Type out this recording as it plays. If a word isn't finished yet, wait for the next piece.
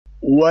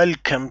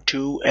Welcome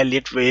to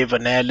Elliott Wave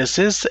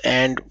Analysis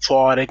and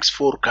Forex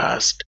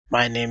Forecast.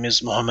 My name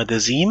is Mohammed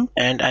Azim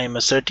and I am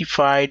a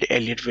certified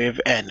Elliott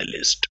Wave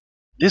analyst.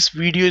 This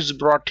video is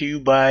brought to you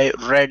by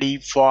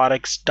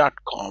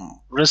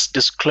ReadyForex.com. Risk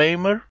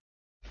disclaimer: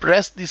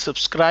 press the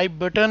subscribe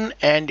button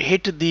and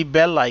hit the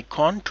bell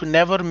icon to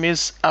never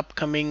miss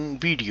upcoming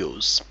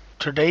videos.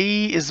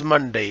 Today is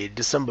Monday,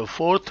 December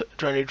 4th,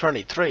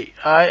 2023.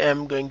 I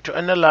am going to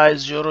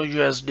analyze Euro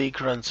USD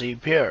currency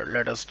pair.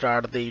 Let us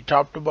start the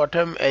top to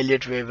bottom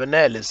Elliott Wave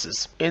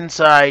analysis.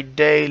 Inside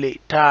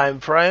daily time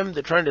frame,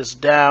 the trend is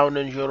down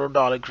in Euro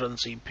dollar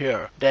currency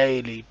pair.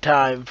 Daily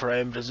time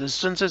frame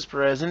resistance is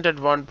present at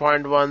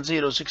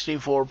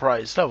 1.1064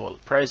 price level.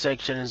 Price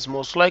action is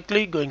most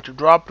likely going to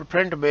drop to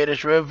print a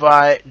bearish wave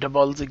by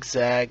double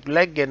zigzag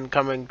leg in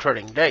coming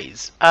trading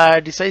days.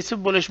 A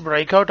decisive bullish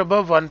breakout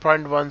above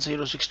 1.1064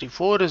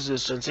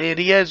 resistance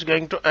area is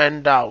going to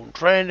end down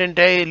trend in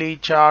daily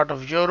chart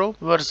of Euro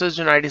versus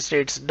United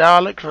States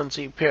dollar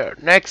currency pair.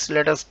 Next,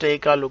 let us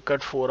take a look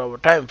at 4-hour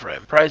time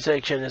frame. Price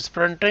action is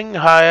printing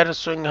higher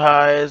swing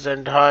highs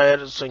and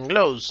higher swing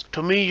lows.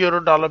 To me,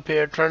 Euro dollar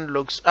pair trend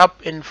looks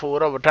up in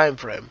 4-hour time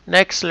frame.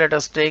 Next, let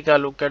us take a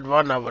look at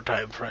 1-hour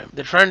time frame.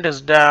 The trend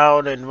is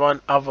down in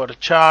 1-hour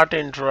chart.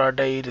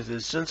 Intraday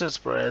resistance is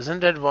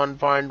present at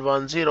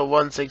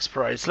 1.1016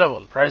 price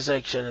level. Price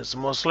action is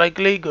most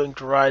likely going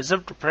to rise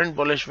up to print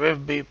bullish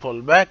wave B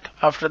pullback.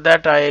 After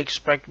that, I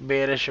expect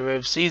bearish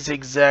wave C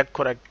zigzag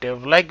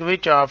corrective leg,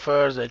 which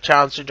offers a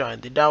chance to join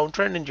the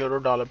downtrend in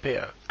Euro dollar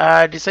pair.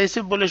 A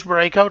decisive bullish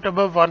breakout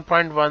above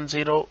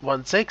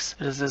 1.1016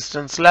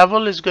 resistance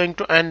level is going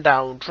to end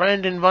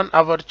downtrend in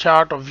 1-hour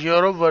chart of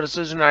Euro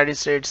versus United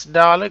States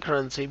dollar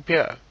currency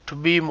pair. To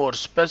be more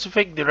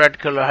specific, the red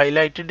color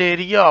highlighted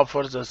area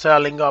offers a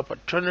selling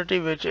opportunity,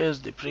 which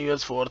is the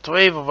previous fourth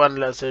wave of 1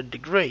 lesser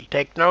degree.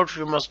 Take note,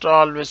 you must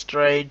always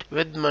trade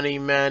with money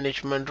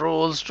management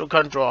rules to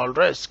control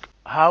risk.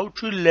 How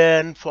to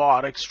learn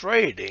Forex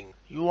trading?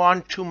 You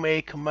want to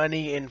make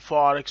money in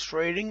Forex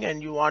trading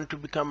and you want to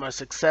become a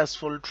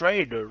successful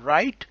trader,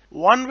 right?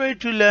 One way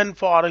to learn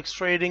Forex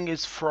trading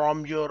is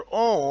from your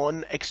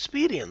own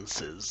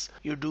experiences.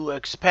 You do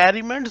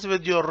experiments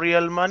with your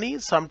real money.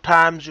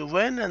 Sometimes you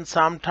win and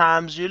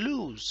sometimes you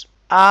lose.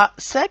 A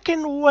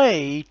second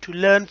way to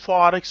learn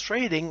Forex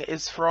trading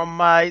is from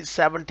my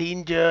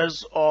 17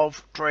 years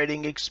of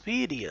trading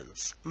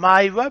experience.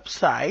 My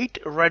website,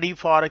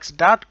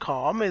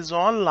 ReadyForex.com, is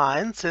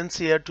online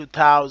since year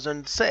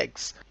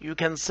 2006. You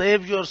can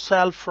save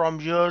yourself from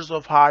years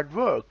of hard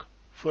work.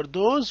 For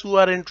those who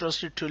are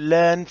interested to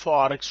learn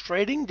Forex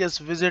trading, just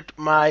visit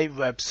my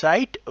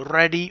website,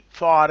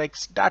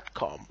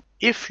 ReadyForex.com.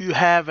 If you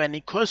have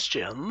any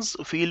questions,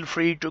 feel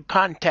free to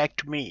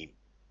contact me.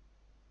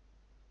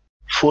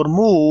 For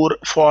more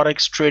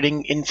Forex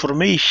trading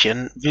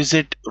information,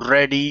 visit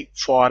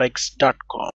ReadyForex.com.